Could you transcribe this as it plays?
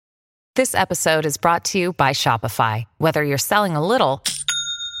This episode is brought to you by Shopify. Whether you're selling a little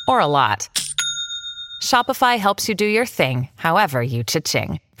or a lot, Shopify helps you do your thing, however you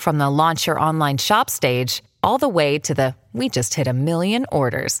cha-ching. From the launch your online shop stage, all the way to the we just hit 1 million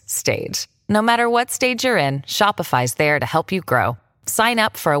orders stage. No matter what stage you're in, Shopify's there to help you grow. Sign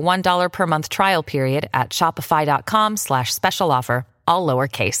up for a $1 per month trial period at shopify.com/special offer, all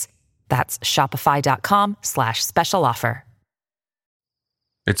lowercase. That's shopify.com/special offer.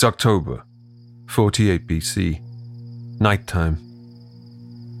 It's October, 48 BC, nighttime.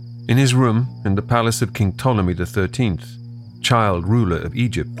 In his room in the palace of King Ptolemy XIII, child ruler of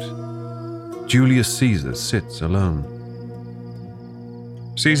Egypt, Julius Caesar sits alone.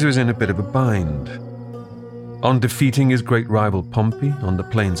 Caesar is in a bit of a bind. On defeating his great rival Pompey on the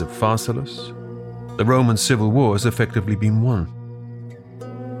plains of Pharsalus, the Roman civil war has effectively been won.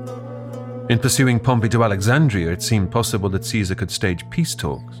 In pursuing Pompey to Alexandria, it seemed possible that Caesar could stage peace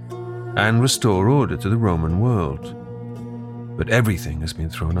talks and restore order to the Roman world. But everything has been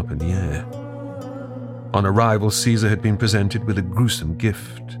thrown up in the air. On arrival, Caesar had been presented with a gruesome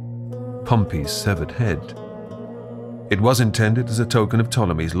gift, Pompey's severed head. It was intended as a token of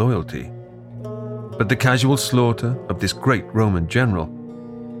Ptolemy's loyalty. But the casual slaughter of this great Roman general,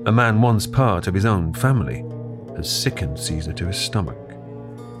 a man once part of his own family, has sickened Caesar to his stomach.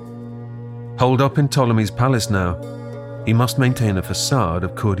 Holed up in Ptolemy's palace now, he must maintain a facade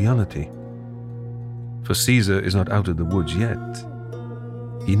of cordiality. For Caesar is not out of the woods yet.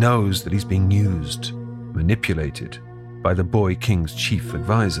 He knows that he's being used, manipulated by the boy king's chief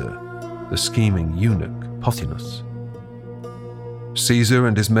advisor, the scheming eunuch Pothinus. Caesar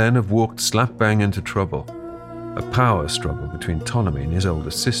and his men have walked slap-bang into trouble, a power struggle between Ptolemy and his older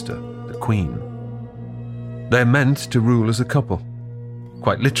sister, the queen. They're meant to rule as a couple,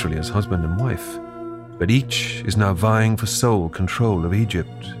 quite literally as husband and wife, but each is now vying for sole control of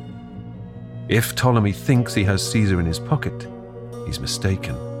Egypt. If Ptolemy thinks he has Caesar in his pocket, he's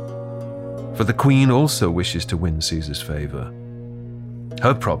mistaken. For the queen also wishes to win Caesar's favor.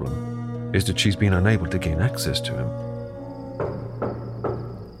 Her problem is that she's been unable to gain access to him.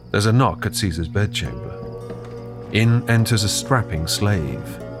 There's a knock at Caesar's bedchamber. In enters a strapping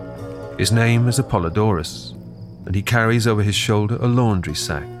slave. His name is Apollodorus, and he carries over his shoulder a laundry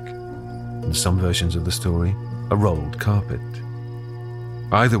sack, in some versions of the story, a rolled carpet.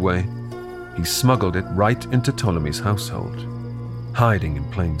 Either way, he smuggled it right into Ptolemy's household, hiding in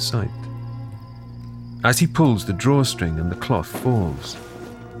plain sight. As he pulls the drawstring and the cloth falls,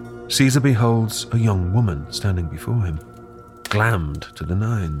 Caesar beholds a young woman standing before him, glammed to the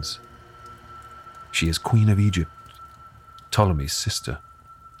nines. She is Queen of Egypt, Ptolemy's sister,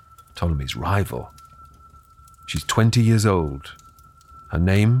 Ptolemy's rival. She's 20 years old. Her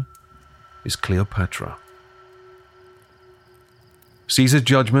name is Cleopatra. Caesar's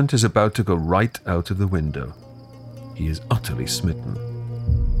judgment is about to go right out of the window. He is utterly smitten.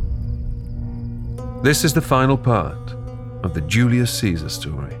 This is the final part of the Julius Caesar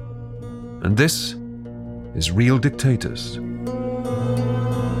story. And this is Real Dictators.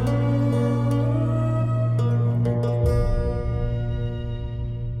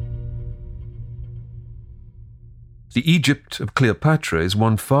 The Egypt of Cleopatra is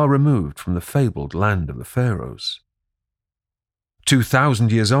one far removed from the fabled land of the pharaohs.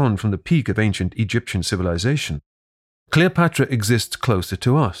 2,000 years on from the peak of ancient Egyptian civilization, Cleopatra exists closer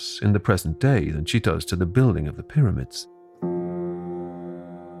to us in the present day than she does to the building of the pyramids.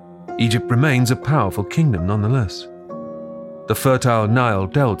 Egypt remains a powerful kingdom nonetheless. The fertile Nile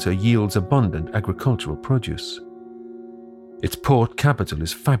Delta yields abundant agricultural produce. Its port capital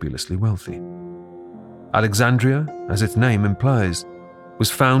is fabulously wealthy. Alexandria, as its name implies,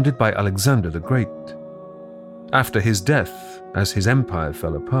 was founded by Alexander the Great. After his death, as his empire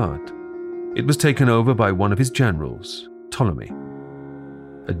fell apart, it was taken over by one of his generals, Ptolemy.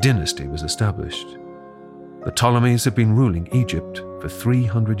 A dynasty was established. The Ptolemies have been ruling Egypt for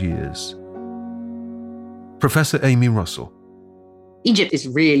 300 years. Professor Amy Russell. Egypt is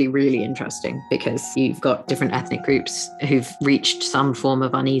really, really interesting because you've got different ethnic groups who've reached some form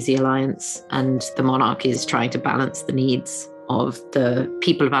of uneasy alliance, and the monarch is trying to balance the needs of the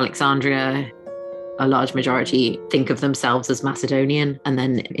people of Alexandria. A large majority think of themselves as Macedonian, and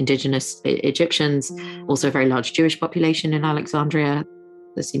then indigenous Egyptians, also a very large Jewish population in Alexandria.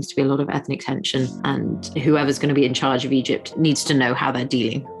 There seems to be a lot of ethnic tension, and whoever's going to be in charge of Egypt needs to know how they're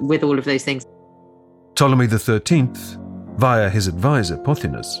dealing with all of those things. Ptolemy XIII, via his advisor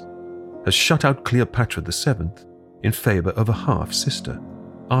Pothinus, has shut out Cleopatra VII in favor of a half-sister,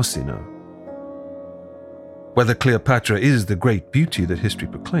 Arsinoe. Whether Cleopatra is the great beauty that history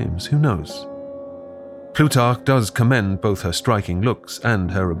proclaims, who knows? Plutarch does commend both her striking looks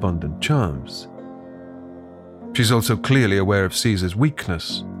and her abundant charms. She's also clearly aware of Caesar's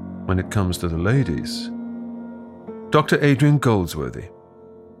weakness when it comes to the ladies. Dr. Adrian Goldsworthy.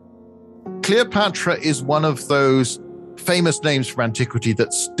 Cleopatra is one of those famous names from antiquity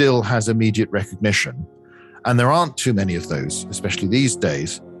that still has immediate recognition. And there aren't too many of those, especially these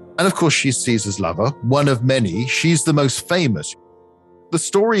days. And of course, she's Caesar's lover, one of many. She's the most famous. The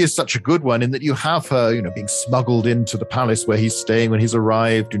story is such a good one in that you have her, being smuggled into the palace where he's staying when he's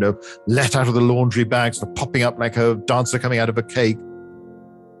arrived, let out of the laundry bags, popping up like a dancer coming out of a cake.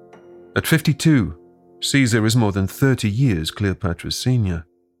 At 52, Caesar is more than 30 years Cleopatra's senior.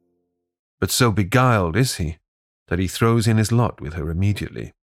 But so beguiled is he that he throws in his lot with her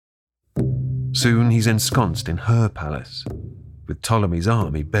immediately. Soon he's ensconced in her palace, with Ptolemy's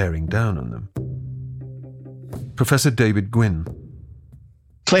army bearing down on them. Professor David Gwynn.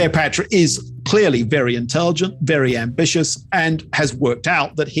 Cleopatra is clearly very intelligent, very ambitious, and has worked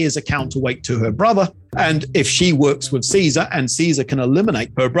out that here's a counterweight to her brother. And if she works with Caesar and Caesar can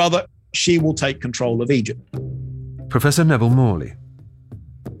eliminate her brother, she will take control of Egypt. Professor Neville Morley.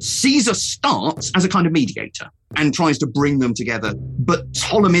 Caesar starts as a kind of mediator and tries to bring them together, but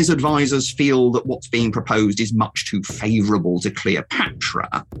Ptolemy's advisors feel that what's being proposed is much too favourable to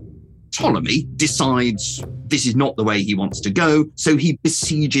Cleopatra. Ptolemy decides this is not the way he wants to go, so he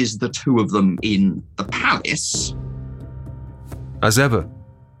besieges the two of them in the palace. As ever,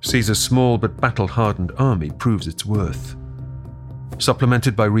 Caesar's small but battle-hardened army proves its worth.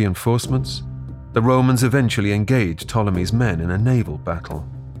 Supplemented by reinforcements, the Romans eventually engage Ptolemy's men in a naval battle.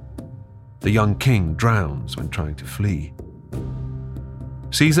 The young king drowns when trying to flee.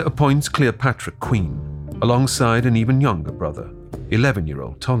 Caesar appoints Cleopatra queen, alongside an even younger brother,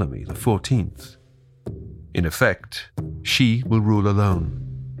 11-year-old Ptolemy XIV. In effect, she will rule alone.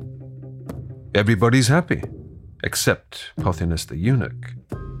 Everybody's happy, except Pothinus the eunuch,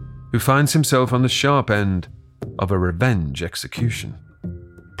 who finds himself on the sharp end of a revenge execution,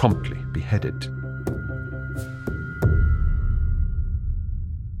 promptly beheaded.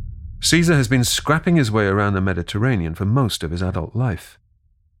 Caesar has been scrapping his way around the Mediterranean for most of his adult life.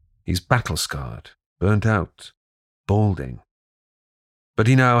 He's battle-scarred, burnt out, balding. But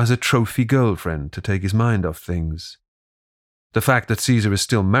he now has a trophy girlfriend to take his mind off things. The fact that Caesar is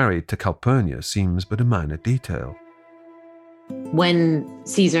still married to Calpurnia seems but a minor detail. When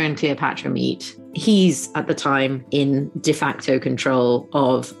Caesar and Cleopatra meet, he's at the time in de facto control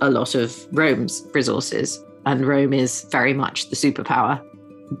of a lot of Rome's resources, and Rome is very much the superpower.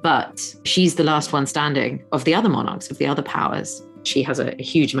 But she's the last one standing of the other monarchs, of the other powers. She has a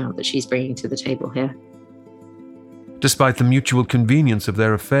huge amount that she's bringing to the table here. Despite the mutual convenience of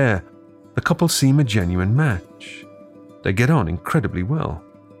their affair, the couple seem a genuine match. They get on incredibly well.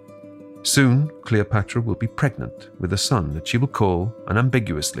 Soon, Cleopatra will be pregnant with a son that she will call,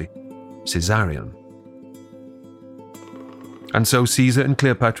 unambiguously, Caesarion. And so Caesar and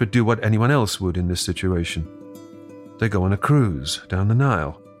Cleopatra do what anyone else would in this situation. They go on a cruise down the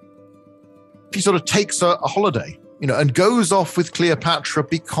Nile. He sort of takes a holiday, and goes off with Cleopatra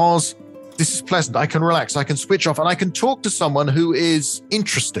because this is pleasant. I can relax, I can switch off, and I can talk to someone who is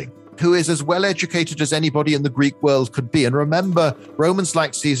interesting, who is as well educated as anybody in the Greek world could be. And remember, Romans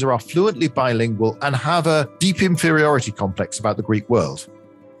like Caesar are fluently bilingual and have a deep inferiority complex about the Greek world.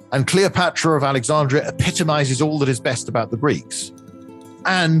 And Cleopatra of Alexandria epitomizes all that is best about the Greeks.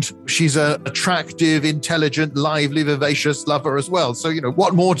 And she's an attractive, intelligent, lively, vivacious lover as well. So,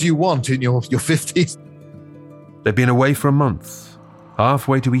 what more do you want in your 50s? They've been away for a month,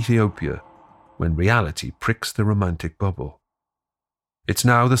 halfway to Ethiopia, when reality pricks the romantic bubble. It's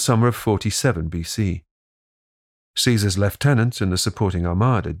now the summer of 47 BC. Caesar's lieutenants and the supporting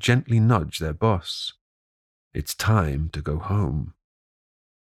armada gently nudge their boss. It's time to go home.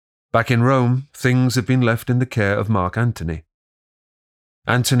 Back in Rome, things have been left in the care of Mark Antony.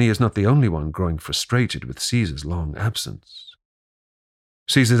 Antony is not the only one growing frustrated with Caesar's long absence.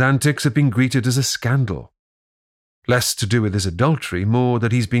 Caesar's antics have been greeted as a scandal. Less to do with his adultery, more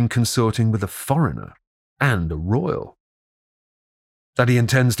that he's been consorting with a foreigner and a royal. That he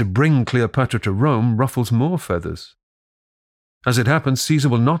intends to bring Cleopatra to Rome ruffles more feathers. As it happens, Caesar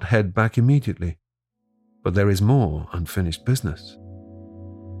will not head back immediately. But there is more unfinished business.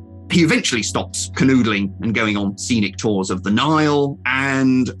 He eventually stops canoodling and going on scenic tours of the Nile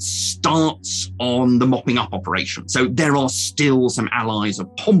and starts on the mopping up operation. So there are still some allies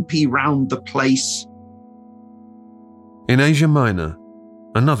of Pompey round the place. In Asia Minor,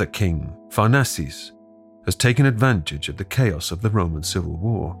 another king, Pharnaces, has taken advantage of the chaos of the Roman Civil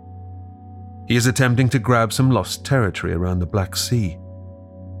War. He is attempting to grab some lost territory around the Black Sea.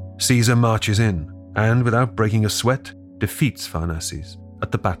 Caesar marches in, and without breaking a sweat, defeats Pharnaces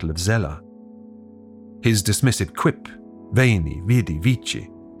at the Battle of Zela. His dismissive quip, Veni, Vidi, Vici,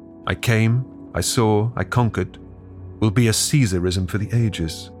 I came, I saw, I conquered, will be a Caesarism for the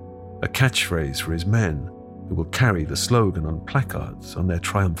ages, a catchphrase for his men who will carry the slogan on placards on their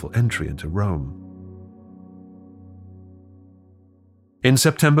triumphal entry into Rome. In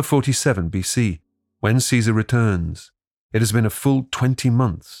September 47 BC, when Caesar returns, it has been a full 20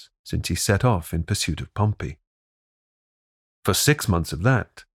 months since he set off in pursuit of Pompey. For 6 months of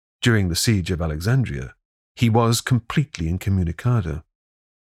that, during the siege of Alexandria, he was completely incommunicado.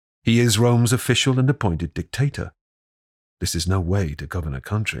 He is Rome's official and appointed dictator. This is no way to govern a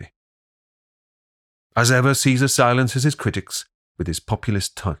country. As ever, Caesar silences his critics with his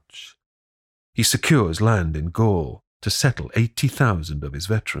populist touch. He secures land in Gaul to settle 80,000 of his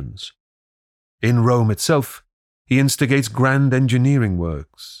veterans. In Rome itself, he instigates grand engineering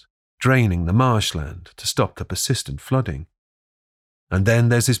works, draining the marshland to stop the persistent flooding. And then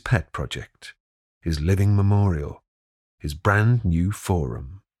there's his pet project, his living memorial, his brand new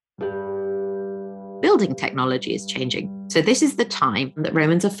forum. Building technology is changing. So this is the time that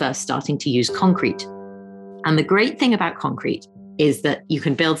Romans are first starting to use concrete. And the great thing about concrete is that you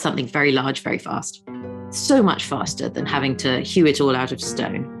can build something very large very fast. So much faster than having to hew it all out of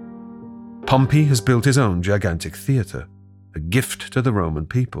stone. Pompey has built his own gigantic theatre, a gift to the Roman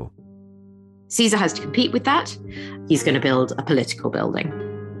people. Caesar has to compete with that. He's going to build a political building,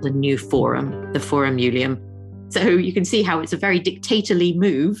 the new forum, the Forum Iulium. So you can see how it's a very dictatorly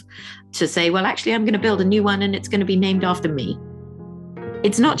move to say, well, actually, I'm going to build a new one and it's going to be named after me.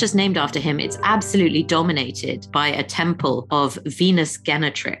 It's not just named after him, it's absolutely dominated by a temple of Venus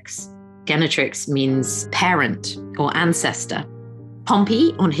Genetrix. Genetrix means parent or ancestor.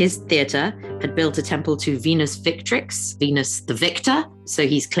 Pompey, on his theatre, had built a temple to Venus Victrix, Venus the victor. So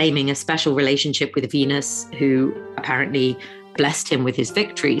he's claiming a special relationship with Venus, who apparently blessed him with his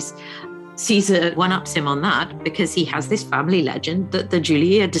victories. Caesar one-ups him on that because he has this family legend that the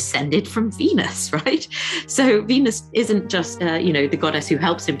Julii are descended from Venus, right? So Venus isn't just, the goddess who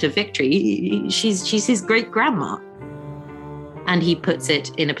helps him to victory. She's his great-grandma. And he puts it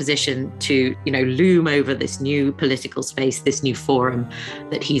in a position to, loom over this new political space, this new forum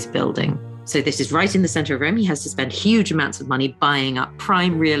that he's building. So this is right in the center of Rome. He has to spend huge amounts of money buying up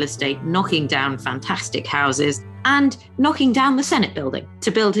prime real estate, knocking down fantastic houses, and knocking down the Senate building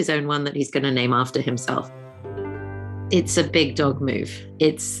to build his own one that he's going to name after himself. It's a big dog move.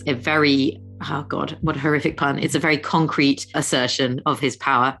 It's a very, oh God, what a horrific pun. It's a very concrete assertion of his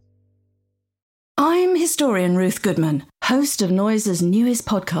power. I'm historian Ruth Goodman, host of Noiser's newest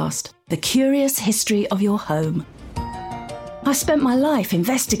podcast, The Curious History of Your Home. I've spent my life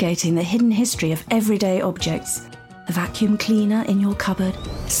investigating the hidden history of everyday objects. The vacuum cleaner in your cupboard,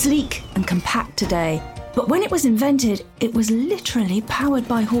 sleek and compact today, but when it was invented, it was literally powered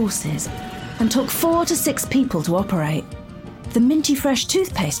by horses and took 4 to 6 people to operate. The minty fresh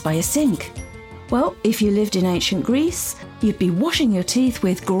toothpaste by your sink. Well, if you lived in ancient Greece, you'd be washing your teeth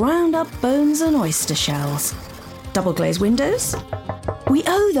with ground up bones and oyster shells. Double glazed windows? We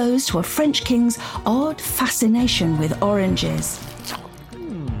owe those to a French king's odd fascination with oranges.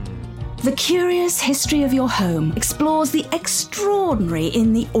 The Curious History of Your Home explores the extraordinary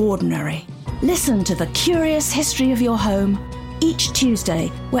in the ordinary. Listen to The Curious History of Your Home each Tuesday,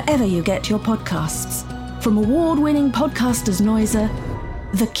 wherever you get your podcasts. From award-winning podcasters Noiser,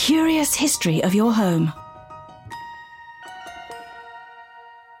 The Curious History of Your Home.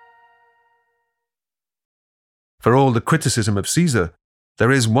 For all the criticism of Caesar,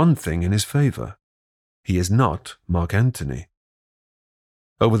 there is one thing in his favour. He is not Mark Antony.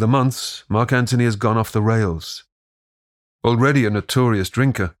 Over the months, Mark Antony has gone off the rails. Already a notorious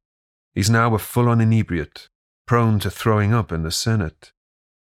drinker, he's now a full-on inebriate, prone to throwing up in the Senate.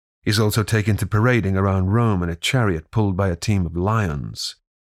 He's also taken to parading around Rome in a chariot pulled by a team of lions.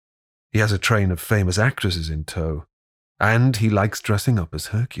 He has a train of famous actresses in tow, and he likes dressing up as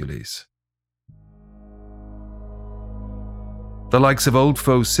Hercules. The likes of old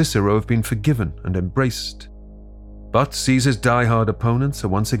foe Cicero have been forgiven and embraced. But Caesar's die-hard opponents are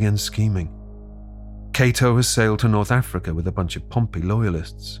once again scheming. Cato has sailed to North Africa with a bunch of Pompey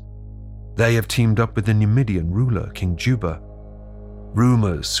loyalists. They have teamed up with the Numidian ruler, King Juba.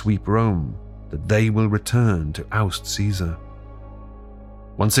 Rumors sweep Rome that they will return to oust Caesar.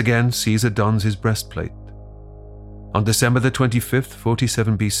 Once again, Caesar dons his breastplate. On December the 25th,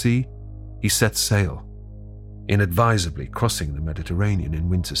 47 BC, he sets sail, inadvisably crossing the Mediterranean in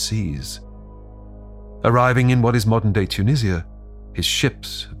winter seas. Arriving in what is modern-day Tunisia, his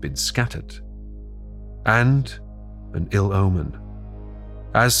ships have been scattered. And an ill omen.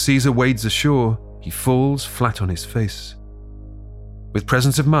 As Caesar wades ashore, he falls flat on his face. With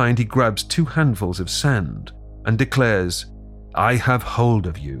presence of mind, he grabs 2 handfuls of sand and declares, "I have hold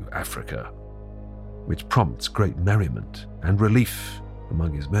of you, Africa," which prompts great merriment and relief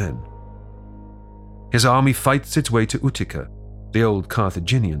among his men. His army fights its way to Utica, the old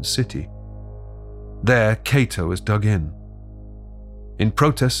Carthaginian city. There, Cato is dug in. In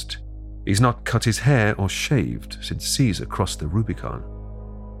protest, he's not cut his hair or shaved since Caesar crossed the Rubicon.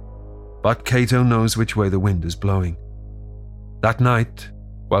 But Cato knows which way the wind is blowing. That night,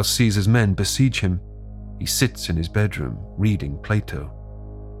 while Caesar's men besiege him, he sits in his bedroom reading Plato,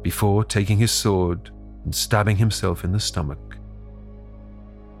 before taking his sword and stabbing himself in the stomach.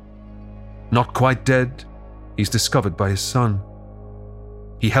 Not quite dead, he's discovered by his son.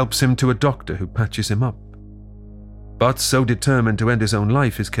 He helps him to a doctor who patches him up. But so determined to end his own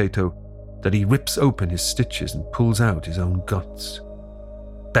life is Cato that he rips open his stitches and pulls out his own guts.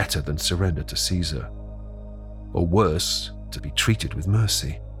 Better than surrender to Caesar, or worse, to be treated with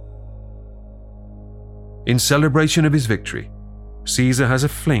mercy. In celebration of his victory, Caesar has a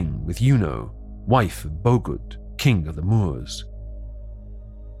fling with Juno, wife of Bogud, king of the Moors.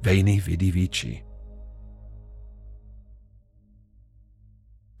 Veni vidi vici.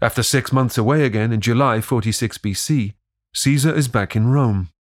 After 6 months away again in July 46 BC, Caesar is back in Rome.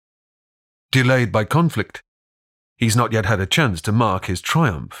 Delayed by conflict, he's not yet had a chance to mark his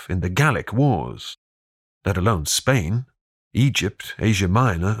triumph in the Gallic Wars, let alone Spain, Egypt, Asia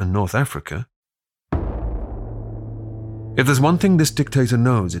Minor, and North Africa. If there's one thing this dictator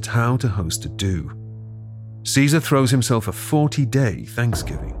knows, it's how to host a do. Caesar throws himself a 40-day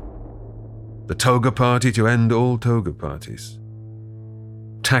Thanksgiving. The toga party to end all toga parties.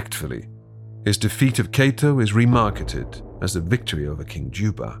 Tactfully, his defeat of Cato is remarketed as the victory over King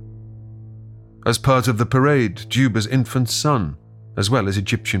Juba. As part of the parade, Juba's infant son, as well as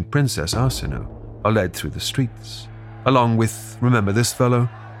Egyptian princess Arsinoe, are led through the streets, along with, remember this fellow,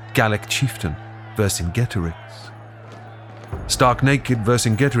 Gallic chieftain Vercingetorix. Stark naked,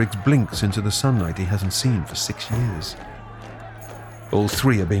 Vercingetorix blinks into the sunlight he hasn't seen for 6 years. All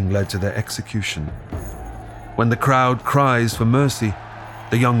 3 are being led to their execution. When the crowd cries for mercy,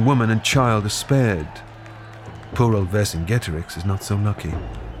 the young woman and child are spared. Poor old Vercingetorix is not so lucky.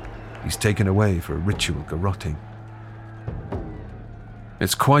 He's taken away for a ritual garroting.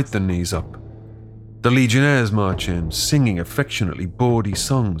 It's quite the knees up. The legionnaires march in, singing affectionately bawdy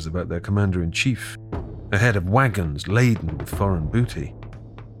songs about their commander-in-chief, ahead of wagons laden with foreign booty.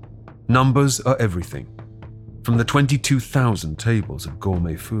 Numbers are everything, from the 22,000 tables of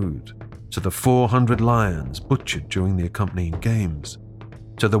gourmet food, to the 400 lions butchered during the accompanying games,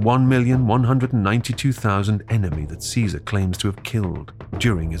 to the 1,192,000 enemy that Caesar claims to have killed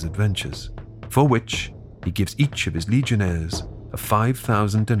during his adventures, for which he gives each of his legionnaires a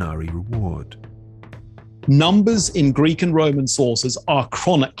 5,000 denarii reward. Numbers in Greek and Roman sources are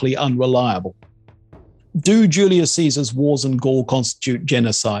chronically unreliable. Do Julius Caesar's wars in Gaul constitute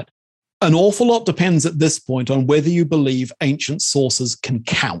genocide? An awful lot depends at this point on whether you believe ancient sources can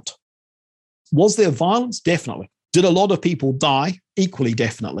count. Was there violence? Definitely. Did a lot of people die? Equally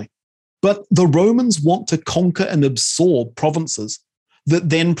definitely. But the Romans want to conquer and absorb provinces that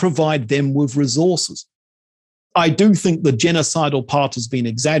then provide them with resources. I do think the genocidal part has been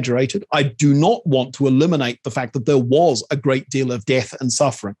exaggerated. I do not want to eliminate the fact that there was a great deal of death and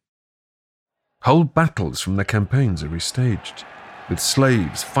suffering. Whole battles from the campaigns are restaged, with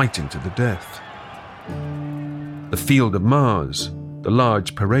slaves fighting to the death. The Field of Mars, the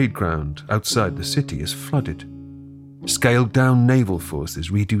large parade ground outside the city, is flooded. Scaled-down naval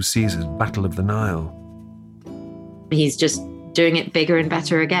forces redo Caesar's Battle of the Nile. He's just doing it bigger and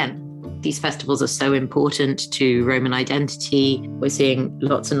better again. These festivals are so important to Roman identity. We're seeing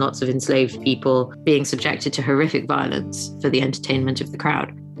lots and lots of enslaved people being subjected to horrific violence for the entertainment of the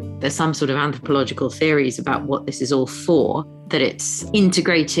crowd. There's some sort of anthropological theories about what this is all for, that it's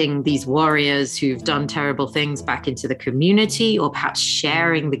integrating these warriors who've done terrible things back into the community, or perhaps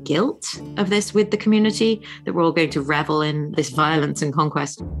sharing the guilt of this with the community, that we're all going to revel in this violence and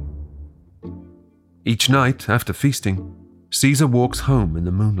conquest. Each night, after feasting, Caesar walks home in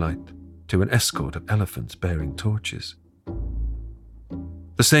the moonlight to an escort of elephants bearing torches.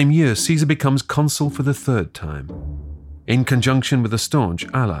 The same year, Caesar becomes consul for the 3rd time, in conjunction with a staunch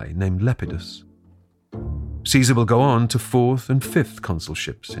ally named Lepidus. Caesar will go on to 4th and 5th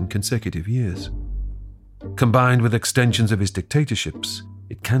consulships in consecutive years. Combined with extensions of his dictatorships,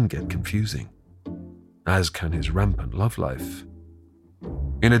 it can get confusing, as can his rampant love life.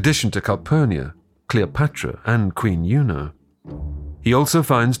 In addition to Calpurnia, Cleopatra, and Queen Juno, he also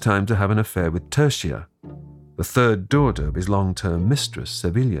finds time to have an affair with Tertia, the 3rd daughter of his long-term mistress,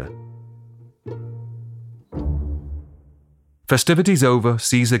 Servilia. Festivities over,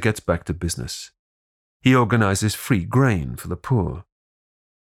 Caesar gets back to business. He organizes free grain for the poor.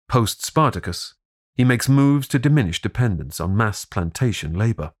 Post-Spartacus, he makes moves to diminish dependence on mass plantation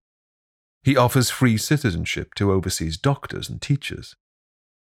labor. He offers free citizenship to overseas doctors and teachers.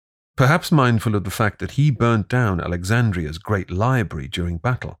 Perhaps mindful of the fact that he burnt down Alexandria's great library during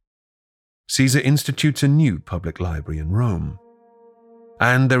battle, Caesar institutes a new public library in Rome.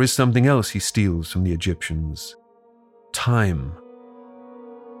 And there is something else he steals from the Egyptians: time.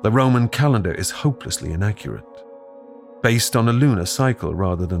 The Roman calendar is hopelessly inaccurate. Based on a lunar cycle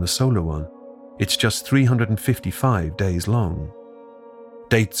rather than a solar one, it's just 355 days long.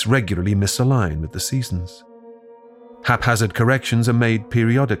 Dates regularly misalign with the seasons. Haphazard corrections are made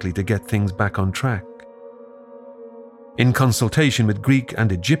periodically to get things back on track. In consultation with Greek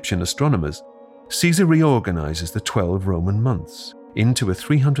and Egyptian astronomers, Caesar reorganizes the 12 Roman months into a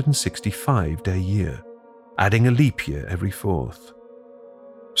 365-day year, adding a leap year every fourth.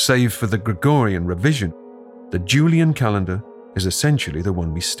 Save for the Gregorian revision, the Julian calendar is essentially the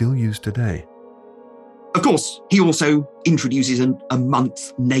one we still use today. Of course, he also introduces a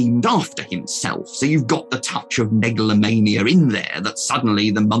month named after himself. So you've got the touch of megalomania in there, that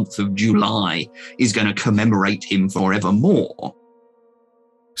suddenly the month of July is going to commemorate him forevermore.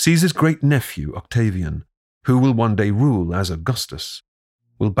 Caesar's great-nephew, Octavian, who will one day rule as Augustus,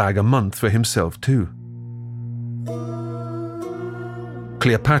 will bag a month for himself too.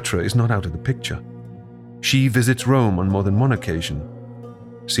 Cleopatra is not out of the picture. She visits Rome on more than one occasion.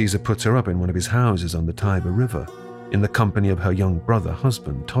 Caesar puts her up in one of his houses on the Tiber River, in the company of her young brother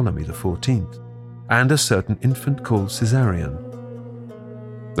husband Ptolemy XIV, and a certain infant called Caesarion.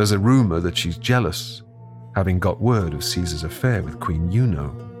 There's a rumor that she's jealous, having got word of Caesar's affair with Queen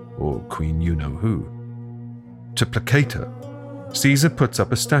Juno, or Queen you-know-who. To placate her, Caesar puts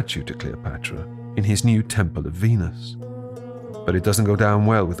up a statue to Cleopatra in his new Temple of Venus. But it doesn't go down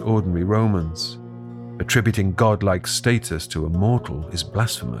well with ordinary Romans. Attributing godlike status to a mortal is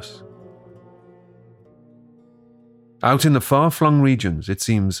blasphemous. Out in the far-flung regions, it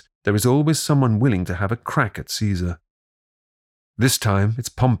seems there is always someone willing to have a crack at Caesar. This time, it's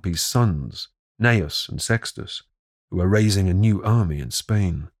Pompey's sons, Gnaeus and Sextus, who are raising a new army in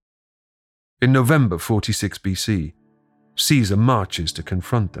Spain. In November 46 BC, Caesar marches to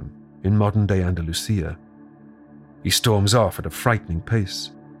confront them in modern-day Andalusia. He storms off at a frightening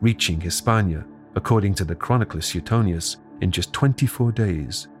pace, reaching Hispania, according to the chronicler Suetonius, in just 24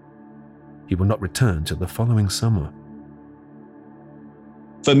 days. He will not return till the following summer.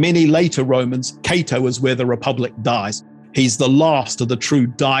 For many later Romans, Cato is where the Republic dies. He's the last of the true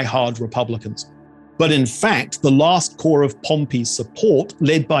die-hard Republicans. But in fact, the last core of Pompey's support,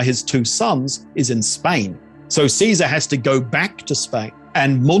 led by his two sons, is in Spain. So Caesar has to go back to Spain.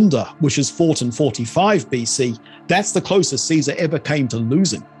 And Munda, which is fought in 45 BC, that's the closest Caesar ever came to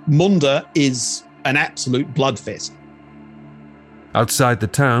losing. Munda is an absolute bloodfest. Outside the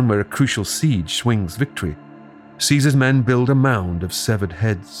town, where a crucial siege swings victory, Caesar's men build a mound of severed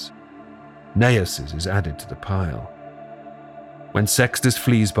heads. Gnaeus's is added to the pile. When Sextus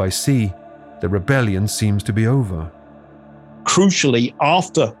flees by sea, the rebellion seems to be over. Crucially,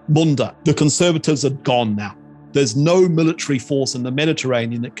 after Munda, the conservatives are gone now. There's no military force in the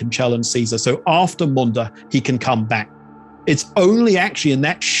Mediterranean that can challenge Caesar. So after Munda, he can come back. It's only actually in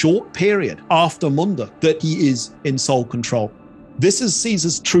that short period after Munda that he is in sole control. This is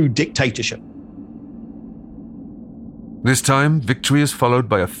Caesar's true dictatorship. This time, victory is followed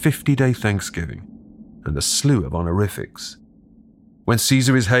by a 50-day Thanksgiving and a slew of honorifics. When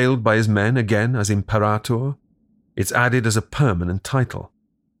Caesar is hailed by his men again as Imperator, it's added as a permanent title,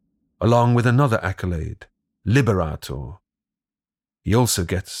 along with another accolade, Liberator. He also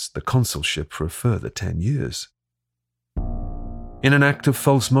gets the consulship for a further 10 years. In an act of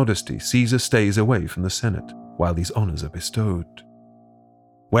false modesty, Caesar stays away from the Senate while these honors are bestowed.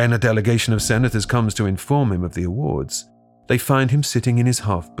 When a delegation of senators comes to inform him of the awards, they find him sitting in his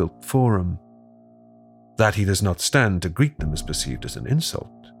half-built forum. That he does not stand to greet them is perceived as an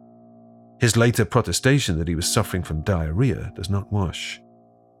insult. His later protestation that he was suffering from diarrhea does not wash.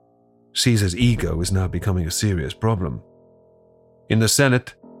 Caesar's ego is now becoming a serious problem. In the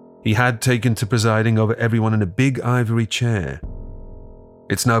Senate, he had taken to presiding over everyone in a big ivory chair.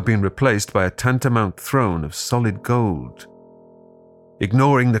 It's now been replaced by a tantamount throne of solid gold.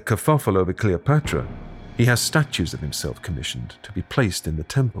 Ignoring the kerfuffle over Cleopatra, he has statues of himself commissioned to be placed in the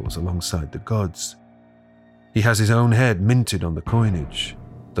temples alongside the gods. He has his own head minted on the coinage,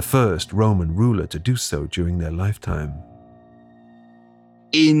 the first Roman ruler to do so during their lifetime.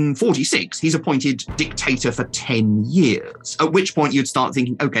 In 46, he's appointed dictator for 10 years, at which point you'd start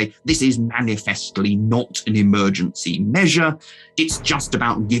thinking, okay, this is manifestly not an emergency measure. It's just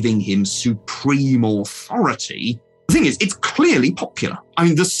about giving him supreme authority. The thing is, it's clearly popular. I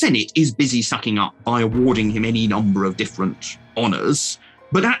mean, the Senate is busy sucking up by awarding him any number of different honours,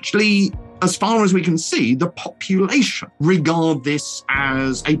 but actually, as far as we can see, the population regard this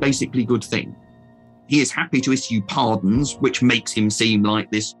as a basically good thing. He is happy to issue pardons, which makes him seem like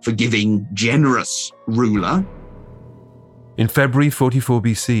this forgiving, generous ruler. In February 44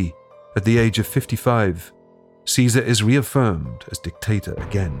 BC, at the age of 55, Caesar is reaffirmed as dictator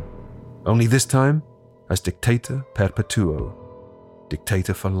again, only this time as dictator perpetuo,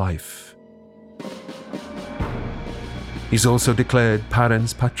 dictator for life. He's also declared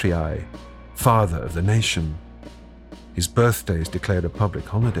parens patriae, father of the nation. His birthday is declared a public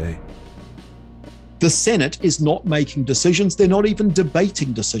holiday. The Senate is not making decisions. They're not even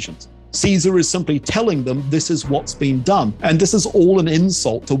debating decisions. Caesar is simply telling them this is what's been done. And this is all an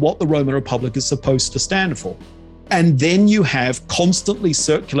insult to what the Roman Republic is supposed to stand for. And then you have constantly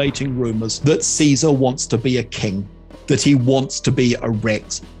circulating rumors that Caesar wants to be a king, that he wants to be a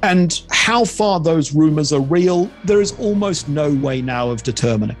rex. And how far those rumors are real, there is almost no way now of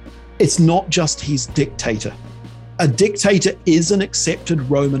determining. It's not just he's dictator. A dictator is an accepted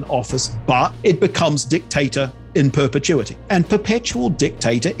Roman office, but it becomes dictator in perpetuity. And perpetual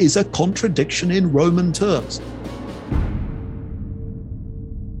dictator is a contradiction in Roman terms.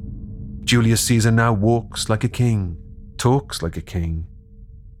 Julius Caesar now walks like a king, talks like a king.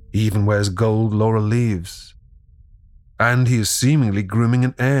 He even wears gold laurel leaves. And he is seemingly grooming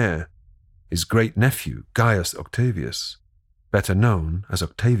an heir, his great-nephew, Gaius Octavius, better known as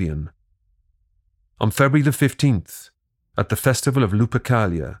Octavian. On February the 15th, at the festival of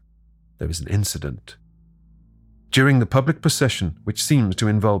Lupercalia, there is an incident. During the public procession, which seems to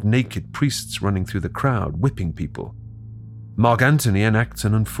involve naked priests running through the crowd, whipping people, Mark Antony enacts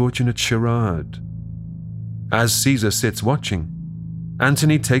an unfortunate charade. As Caesar sits watching,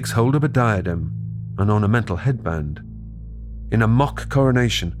 Antony takes hold of a diadem, an ornamental headband. In a mock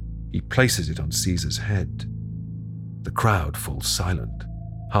coronation, he places it on Caesar's head. The crowd falls silent,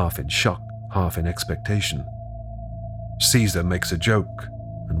 half in shock, half in expectation. Caesar makes a joke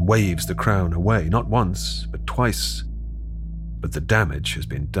and waves the crown away, not once, but twice. But the damage has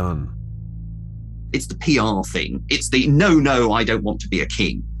been done. It's the PR thing. It's the, no, I don't want to be a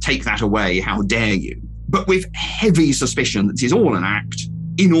king. Take that away, how dare you? But with heavy suspicion that this is all an act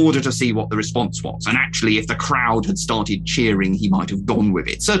in order to see what the response was. And actually, if the crowd had started cheering, he might have gone with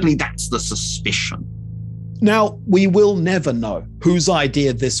it. Certainly that's the suspicion. Now, we will never know whose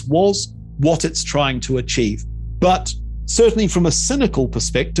idea this was, what it's trying to achieve. But certainly from a cynical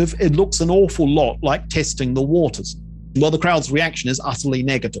perspective, it looks an awful lot like testing the waters. Well, the crowd's reaction is utterly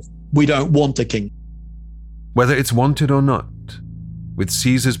negative. We don't want a king. Whether it's wanted or not, with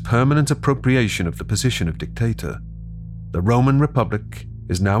Caesar's permanent appropriation of the position of dictator, the Roman Republic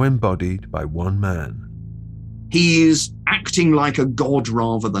is now embodied by one man. He's acting like a god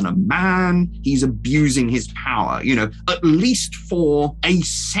rather than a man. He's abusing his power, at least for a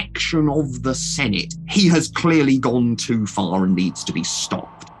section of the Senate. He has clearly gone too far and needs to be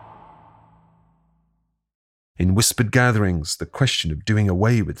stopped. In whispered gatherings, the question of doing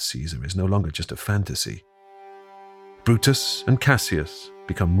away with Caesar is no longer just a fantasy. Brutus and Cassius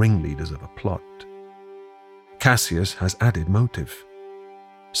become ringleaders of a plot. Cassius has added motive.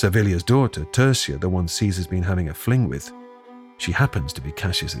 Servilia's daughter, Tertia, the one Caesar's been having a fling with, she happens to be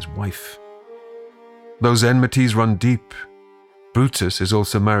Cassius's wife. Those enmities run deep. Brutus is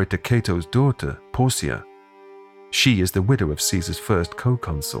also married to Cato's daughter, Porcia. She is the widow of Caesar's first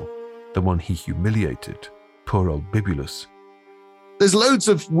co-consul, the one he humiliated, poor old Bibulus. There's loads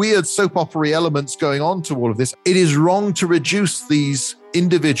of weird soap opera elements going on to all of this. It is wrong to reduce these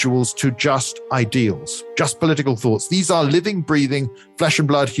individuals to just ideals, just political thoughts. These are living, breathing, flesh and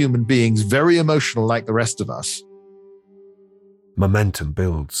blood human beings, very emotional like the rest of us. Momentum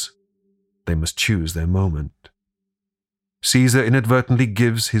builds. They must choose their moment. Caesar inadvertently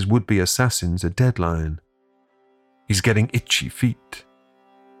gives his would-be assassins a deadline. He's getting itchy feet.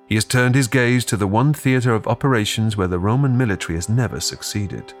 He has turned his gaze to the one theatre of operations where the Roman military has never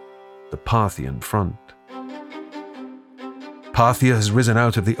succeeded, the Parthian front. Parthia has risen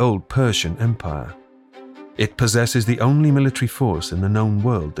out of the old Persian Empire. It possesses the only military force in the known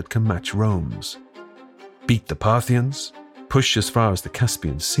world that can match Rome's. Beat the Parthians, push as far as the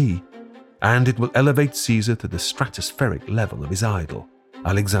Caspian Sea, and it will elevate Caesar to the stratospheric level of his idol,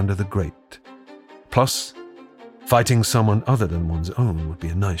 Alexander the Great. Plus, fighting someone other than one's own would be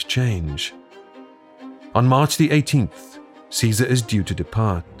a nice change. On March the 18th, Caesar is due to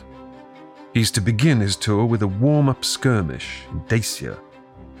depart. He's to begin his tour with a warm-up skirmish in Dacia,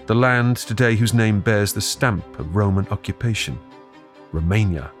 the land today whose name bears the stamp of Roman occupation,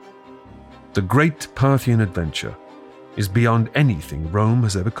 Romania. The great Parthian adventure is beyond anything Rome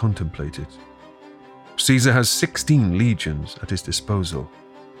has ever contemplated. Caesar has 16 legions at his disposal.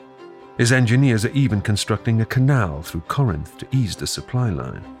 His engineers are even constructing a canal through Corinth to ease the supply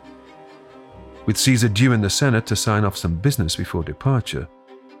line. With Caesar due in the Senate to sign off some business before departure,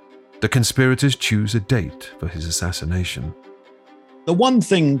 the conspirators choose a date for his assassination. The one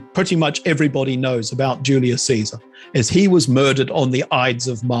thing pretty much everybody knows about Julius Caesar is he was murdered on the Ides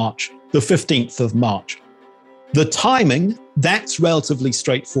of March, the 15th of March. The timing, that's relatively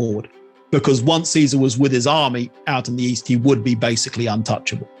straightforward, because once Caesar was with his army out in the east, he would be basically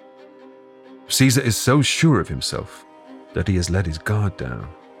untouchable. Caesar is so sure of himself that he has let his guard down.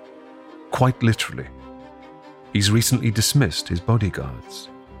 Quite literally. He's recently dismissed his bodyguards,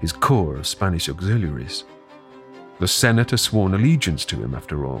 his corps of Spanish auxiliaries. The Senate has sworn allegiance to him,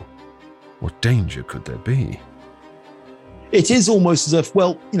 after all. What danger could there be? It is almost as if,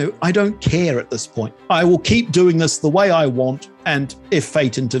 I don't care at this point. I will keep doing this the way I want, and if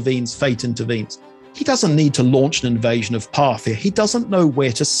fate intervenes, fate intervenes. He doesn't need to launch an invasion of Parthia. He doesn't know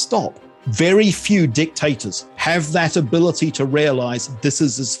where to stop. Very few dictators have that ability to realize this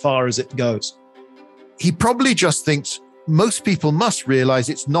is as far as it goes. He probably just thinks most people must realize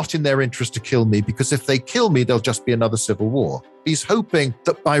it's not in their interest to kill me, because if they kill me, there'll just be another civil war. He's hoping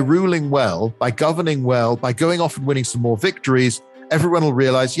that by ruling well, by governing well, by going off and winning some more victories, everyone will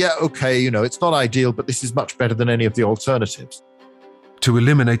realize, it's not ideal, but this is much better than any of the alternatives. To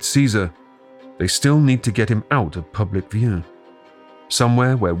eliminate Caesar, they still need to get him out of public view,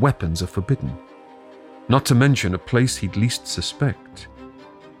 somewhere where weapons are forbidden, not to mention a place he'd least suspect.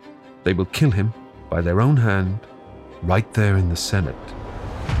 They will kill him by their own hand, right there in the Senate.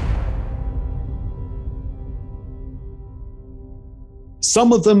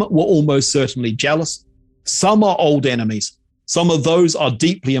 Some of them were almost certainly jealous. Some are old enemies. Some of those are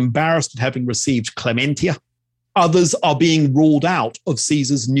deeply embarrassed at having received clementia. Others are being ruled out of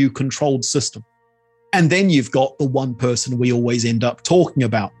Caesar's new controlled system. And then you've got the one person we always end up talking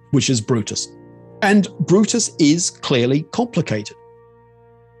about, which is Brutus. And Brutus is clearly complicated.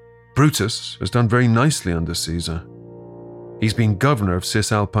 Brutus has done very nicely under Caesar. He's been governor of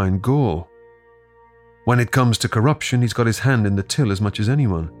Cisalpine Gaul. When it comes to corruption, he's got his hand in the till as much as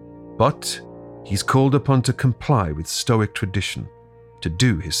anyone. But he's called upon to comply with Stoic tradition, to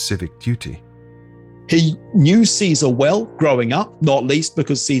do his civic duty. He knew Caesar well growing up, not least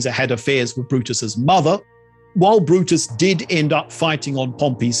because Caesar had affairs with Brutus's mother. While Brutus did end up fighting on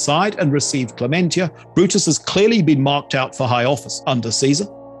Pompey's side and received clementia, Brutus has clearly been marked out for high office under Caesar.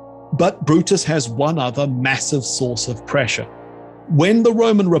 But Brutus has one other massive source of pressure. When the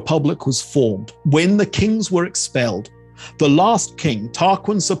Roman Republic was formed, when the kings were expelled, the last king,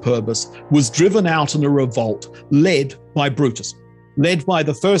 Tarquin Superbus, was driven out in a revolt led by Brutus, led by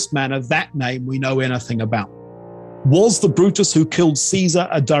the first man of that name we know anything about. Was the Brutus who killed Caesar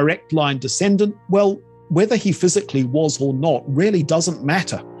a direct line descendant? Well, whether he physically was or not really doesn't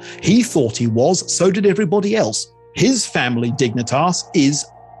matter. He thought he was, so did everybody else. His family dignitas is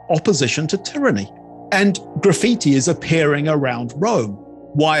opposition to tyranny. And graffiti is appearing around Rome.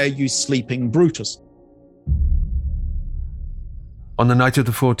 Why are you sleeping, Brutus? On the night of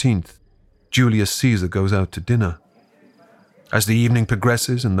the 14th, Julius Caesar goes out to dinner. As the evening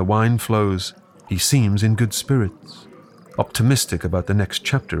progresses and the wine flows, he seems in good spirits, optimistic about the next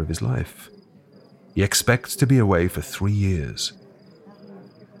chapter of his life. He expects to be away for 3 years.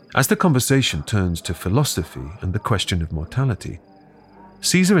 As the conversation turns to philosophy and the question of mortality,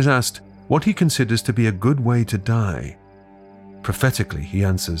 Caesar is asked what he considers to be a good way to die. Prophetically, he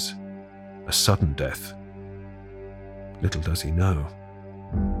answers, a sudden death. Little does he know.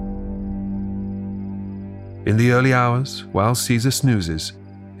 In the early hours, while Caesar snoozes,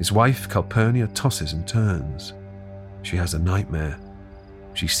 his wife Calpurnia tosses and turns. She has a nightmare.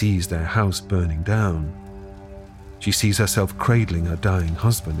 She sees their house burning down. She sees herself cradling her dying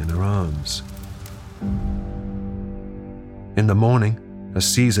husband in her arms. In the morning, as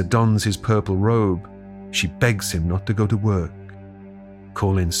Caesar dons his purple robe, she begs him not to go to work,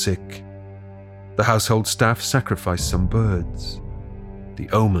 call in sick. The household staff sacrifice some birds. The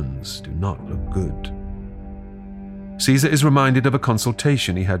omens do not look good. Caesar is reminded of a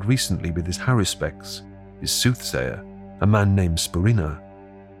consultation he had recently with his haruspex, his soothsayer, a man named Spurina.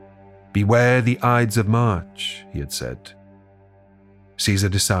 Beware the Ides of March, he had said. Caesar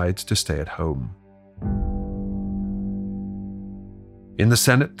decides to stay at home. In the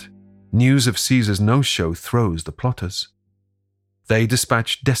Senate, news of Caesar's no-show throws the plotters. They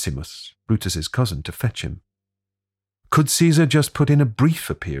dispatched Decimus, Brutus's cousin, to fetch him. Could Caesar just put in a brief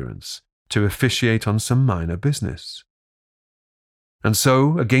appearance to officiate on some minor business? And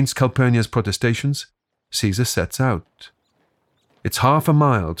so, against Calpurnia's protestations, Caesar sets out. It's 1/2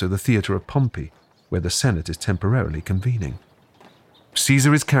 mile to the theatre of Pompey, where the Senate is temporarily convening.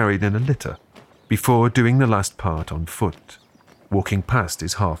 Caesar is carried in a litter, before doing the last part on foot, walking past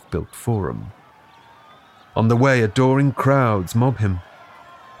his half-built forum. On the way, adoring crowds mob him.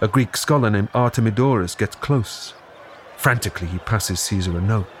 A Greek scholar named Artemidorus gets close. Frantically, he passes Caesar a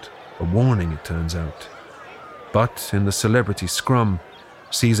note, a warning it turns out. But in the celebrity scrum,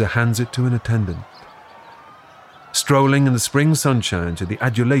 Caesar hands it to an attendant. Strolling in the spring sunshine to the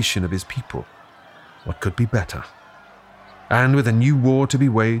adulation of his people, what could be better? And with a new war to be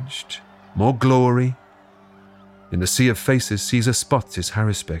waged, more glory. In the sea of faces, Caesar spots his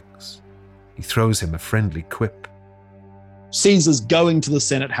Harrispex. He throws him a friendly quip. Caesar's going to the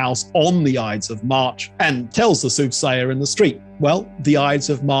Senate House on the Ides of March and tells the soothsayer in the street, well, the Ides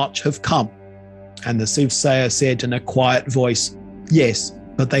of March have come. And the soothsayer said in a quiet voice, yes,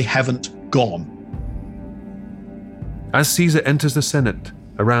 but they haven't gone. As Caesar enters the Senate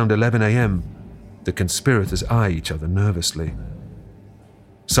around 11 a.m., the conspirators eye each other nervously.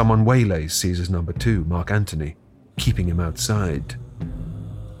 Someone waylays Caesar's number 2, Mark Antony, keeping him outside.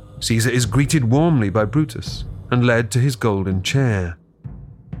 Caesar is greeted warmly by Brutus and led to his golden chair.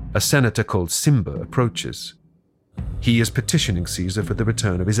 A senator called Cimber approaches. He is petitioning Caesar for the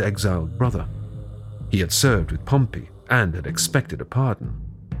return of his exiled brother. He had served with Pompey and had expected a pardon.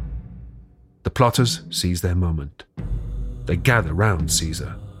 The plotters seize their moment. They gather round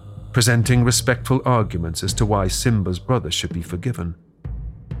Caesar, presenting respectful arguments as to why Cimber's brother should be forgiven.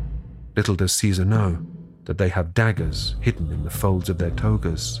 Little does Caesar know that they have daggers hidden in the folds of their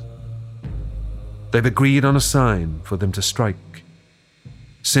togas. They've agreed on a sign for them to strike.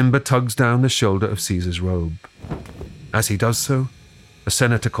 Cimber tugs down the shoulder of Caesar's robe. As he does so, a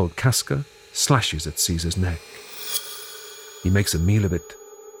senator called Casca slashes at Caesar's neck. He makes a meal of it,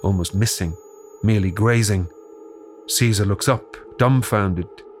 almost missing, merely grazing. Caesar looks up, dumbfounded.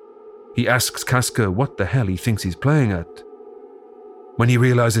 He asks Casca what the hell he thinks he's playing at. When he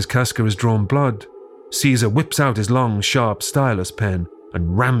realizes Casca has drawn blood, Caesar whips out his long, sharp stylus pen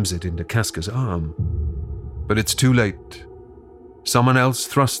and rams it into Casca's arm. But it's too late. Someone else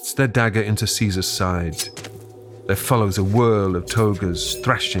thrusts their dagger into Caesar's side. There follows a whirl of togas,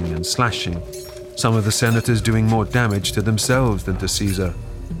 thrashing and slashing, some of the senators doing more damage to themselves than to Caesar.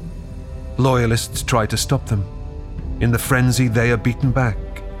 Loyalists try to stop them. In the frenzy, they are beaten back,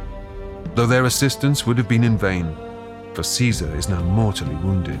 though their assistance would have been in vain, for Caesar is now mortally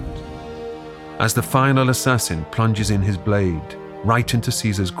wounded. As the final assassin plunges in his blade right into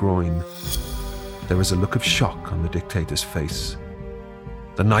Caesar's groin, there is a look of shock on the dictator's face.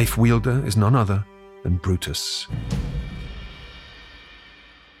 The knife wielder is none other than Brutus.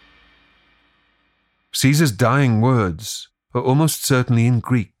 Caesar's dying words are almost certainly in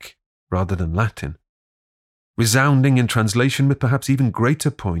Greek rather than Latin, resounding in translation with perhaps even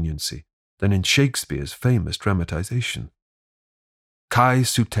greater poignancy than in Shakespeare's famous dramatization. Kai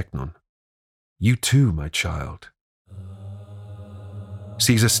su teknon, you too, my child.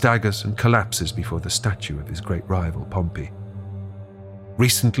 Caesar staggers and collapses before the statue of his great rival Pompey.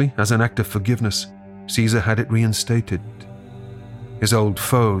 Recently, as an act of forgiveness, Caesar had it reinstated. His old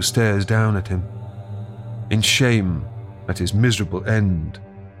foe stares down at him. In shame at his miserable end,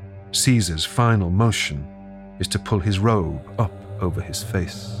 Caesar's final motion is to pull his robe up over his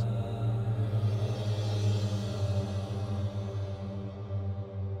face.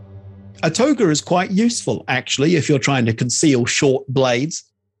 A toga is quite useful, actually, if you're trying to conceal short blades.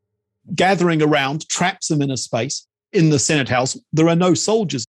 Gathering around traps them in a space. In the Senate House, there are no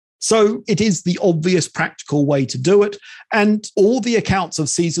soldiers. So it is the obvious practical way to do it. And all the accounts of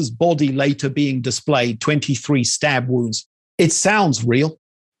Caesar's body later being displayed, 23 stab wounds, it sounds real.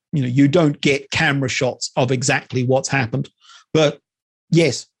 You don't get camera shots of exactly what's happened. But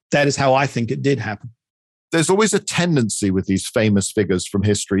yes, that is how I think it did happen. There's always a tendency with these famous figures from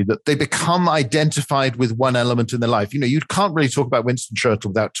history that they become identified with one element in their life. You can't really talk about Winston Churchill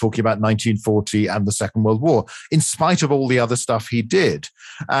without talking about 1940 and the Second World War, in spite of all the other stuff he did.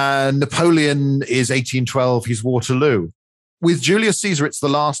 Napoleon is 1812, he's Waterloo. With Julius Caesar, it's the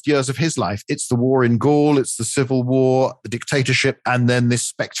last years of his life. It's the war in Gaul, it's the civil war, the dictatorship, and then this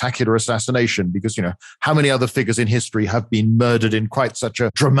spectacular assassination. Because, how many other figures in history have been murdered in quite such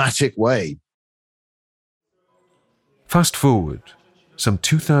a dramatic way? Fast forward some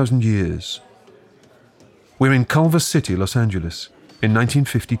 2,000 years. We're in Culver City, Los Angeles, in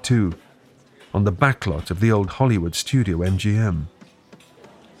 1952, on the backlot of the old Hollywood studio MGM.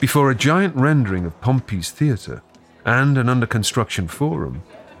 Before a giant rendering of Pompey's theatre and an under-construction forum,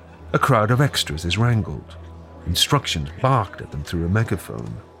 a crowd of extras is wrangled. Instructions barked at them through a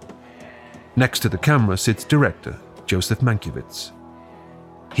megaphone. Next to the camera sits director Joseph Mankiewicz.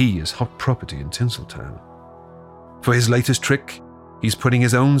 He is hot property in Tinseltown. For his latest trick, he's putting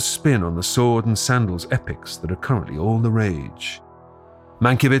his own spin on the sword and sandals epics that are currently all the rage.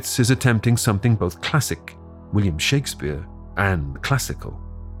 Mankiewicz is attempting something both classic, William Shakespeare, and classical,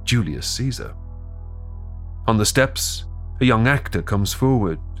 Julius Caesar. On the steps, a young actor comes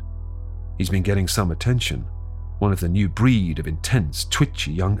forward. He's been getting some attention, one of the new breed of intense,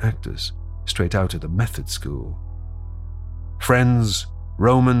 twitchy young actors, straight out of the method school. Friends,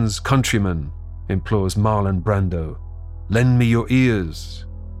 Romans, countrymen, implores Marlon Brando, lend me your ears.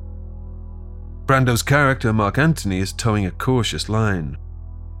 Brando's character, Mark Antony, is towing a cautious line.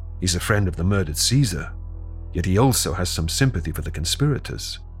 He's a friend of the murdered Caesar, yet he also has some sympathy for the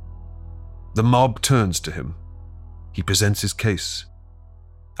conspirators. The mob turns to him. He presents his case.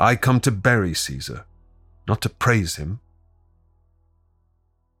 I come to bury Caesar, not to praise him.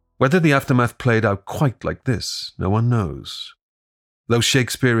 Whether the aftermath played out quite like this, no one knows, though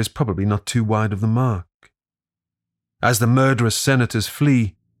Shakespeare is probably not too wide of the mark. As the murderous senators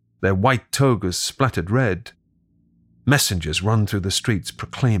flee, their white togas splattered red, messengers run through the streets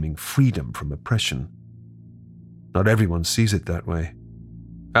proclaiming freedom from oppression. Not everyone sees it that way.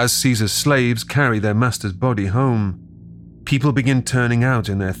 As Caesar's slaves carry their master's body home, people begin turning out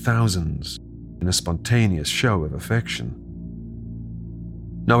in their thousands in a spontaneous show of affection.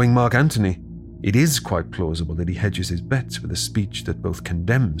 Knowing Mark Antony, it is quite plausible that he hedges his bets with a speech that both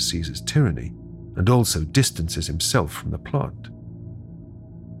condemns Caesar's tyranny and also distances himself from the plot.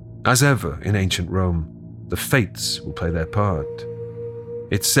 As ever in ancient Rome, the fates will play their part.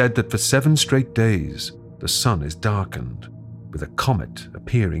 It's said that for 7 straight days, the sun is darkened, with a comet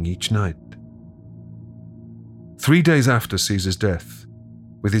appearing each night. 3 days after Caesar's death,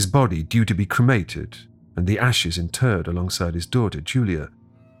 with his body due to be cremated and the ashes interred alongside his daughter Julia,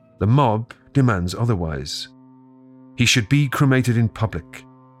 the mob demands otherwise. He should be cremated in public,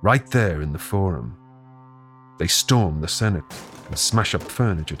 right there in the Forum. They storm the Senate and smash up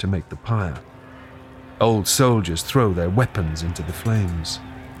furniture to make the pyre. Old soldiers throw their weapons into the flames.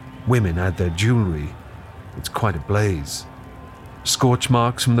 Women add their jewelry. It's quite a blaze. Scorch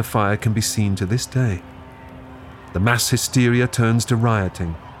marks from the fire can be seen to this day. The mass hysteria turns to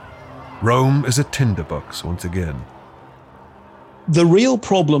rioting. Rome is a tinderbox once again. The real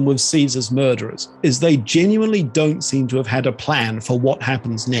problem with Caesar's murderers is they genuinely don't seem to have had a plan for what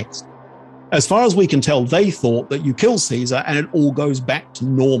happens next. As far as we can tell, they thought that you kill Caesar and it all goes back to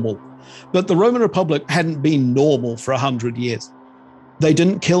normal. But the Roman Republic hadn't been normal for 100 years. They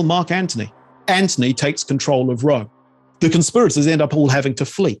didn't kill Mark Antony. Antony takes control of Rome. The conspirators end up all having to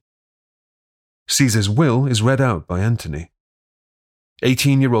flee. Caesar's will is read out by Antony.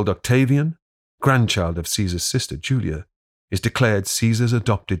 18-year-old Octavian, grandchild of Caesar's sister Julia, is declared Caesar's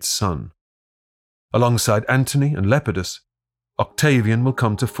adopted son. Alongside Antony and Lepidus, Octavian will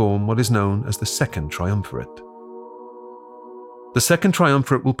come to form what is known as the Second Triumvirate. The Second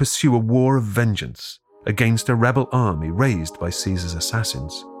Triumvirate will pursue a war of vengeance against a rebel army raised by Caesar's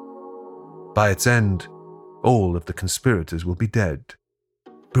assassins. By its end, all of the conspirators will be dead,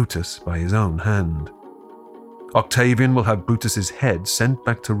 Brutus by his own hand. Octavian will have Brutus's head sent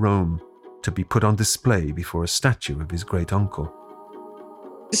back to Rome to be put on display before a statue of his great-uncle.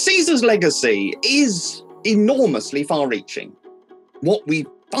 Caesar's legacy is enormously far-reaching. What we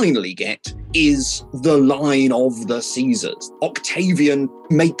finally get is the line of the Caesars. Octavian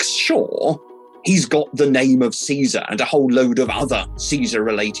makes sure he's got the name of Caesar and a whole load of other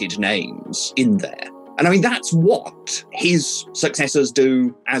Caesar-related names in there. And I mean, that's what his successors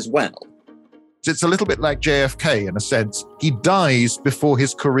do as well. It's a little bit like JFK in a sense. He dies before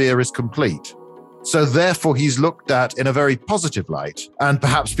his career is complete. So therefore, he's looked at in a very positive light, and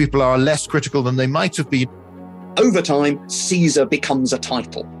perhaps people are less critical than they might have been. Over time, Caesar becomes a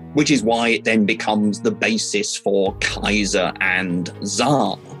title, which is why it then becomes the basis for Kaiser and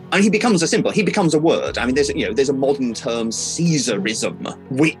Tsar. And he becomes a word. I mean, there's a modern term, Caesarism,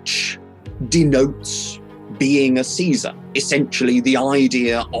 which denotes being a Caesar. Essentially, the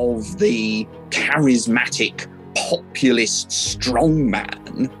idea of the charismatic, populist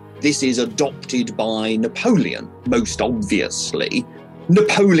strongman. This is adopted by Napoleon, most obviously.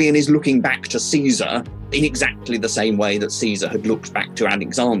 Napoleon is looking back to Caesar in exactly the same way that Caesar had looked back to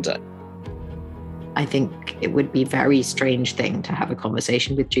Alexander. I think it would be a very strange thing to have a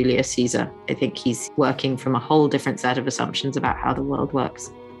conversation with Julius Caesar. I think he's working from a whole different set of assumptions about how the world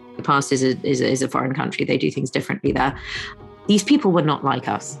works. The past is a foreign country. They do things differently there. These people were not like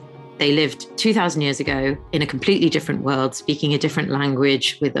us. They lived 2,000 years ago in a completely different world, speaking a different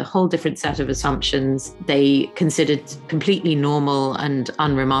language with a whole different set of assumptions. They considered completely normal and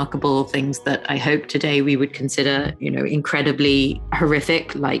unremarkable things that I hope today we would consider, incredibly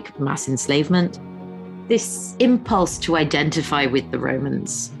horrific, like mass enslavement. This impulse to identify with the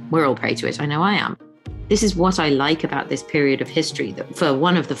Romans, we're all prey to it. I know I am. This is what I like about this period of history, that for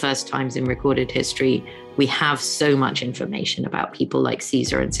one of the first times in recorded history, we have so much information about people like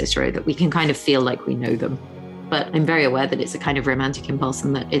Caesar and Cicero that we can kind of feel like we know them. But I'm very aware that it's a kind of romantic impulse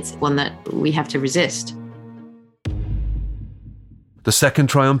and that it's one that we have to resist. The second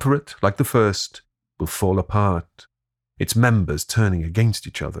triumvirate, like the first, will fall apart, its members turning against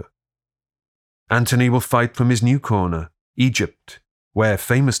each other. Antony will fight from his new corner, Egypt, where,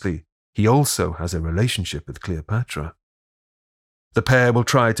 famously, he also has a relationship with Cleopatra. The pair will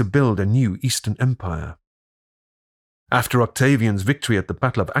try to build a new Eastern Empire. After Octavian's victory at the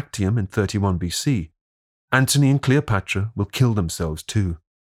Battle of Actium in 31 BC, Antony and Cleopatra will kill themselves too.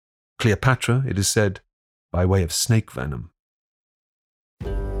 Cleopatra, it is said, by way of snake venom.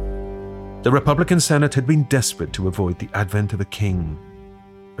 The Republican Senate had been desperate to avoid the advent of a king,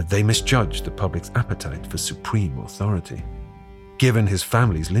 but they misjudged the public's appetite for supreme authority. Given his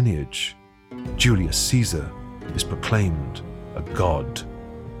family's lineage, Julius Caesar is proclaimed a god.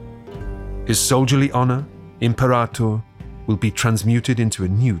 His soldierly honor, Imperator, will be transmuted into a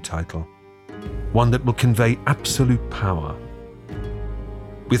new title, one that will convey absolute power.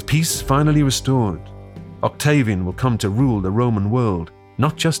 With peace finally restored, Octavian will come to rule the Roman world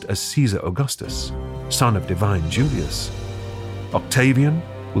not just as Caesar Augustus, son of divine Julius. Octavian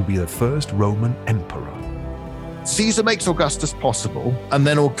will be the first Roman emperor. Caesar makes Augustus possible, and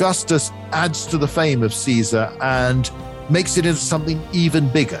then Augustus adds to the fame of Caesar and makes it into something even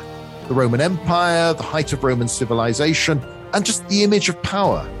bigger. The Roman Empire, the height of Roman civilization, and just the image of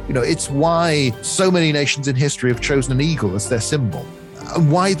power. It's why so many nations in history have chosen an eagle as their symbol,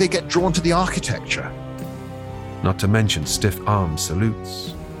 and why they get drawn to the architecture. Not to mention stiff-armed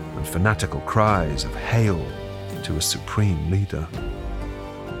salutes and fanatical cries of hail to a supreme leader.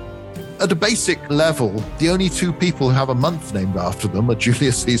 At a basic level, the only two people who have a month named after them are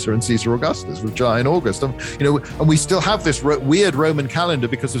Julius Caesar and Caesar Augustus, with July and August. And we still have this weird Roman calendar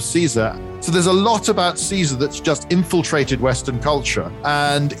because of Caesar. So there's a lot about Caesar that's just infiltrated Western culture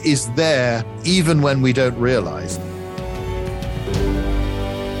and is there even when we don't realize.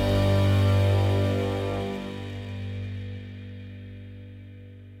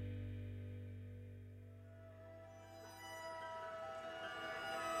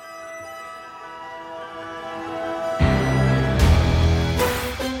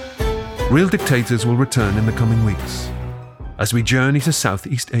 Real Dictators will return in the coming weeks as we journey to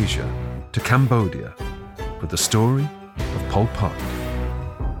Southeast Asia, to Cambodia, for the story of Pol Pot.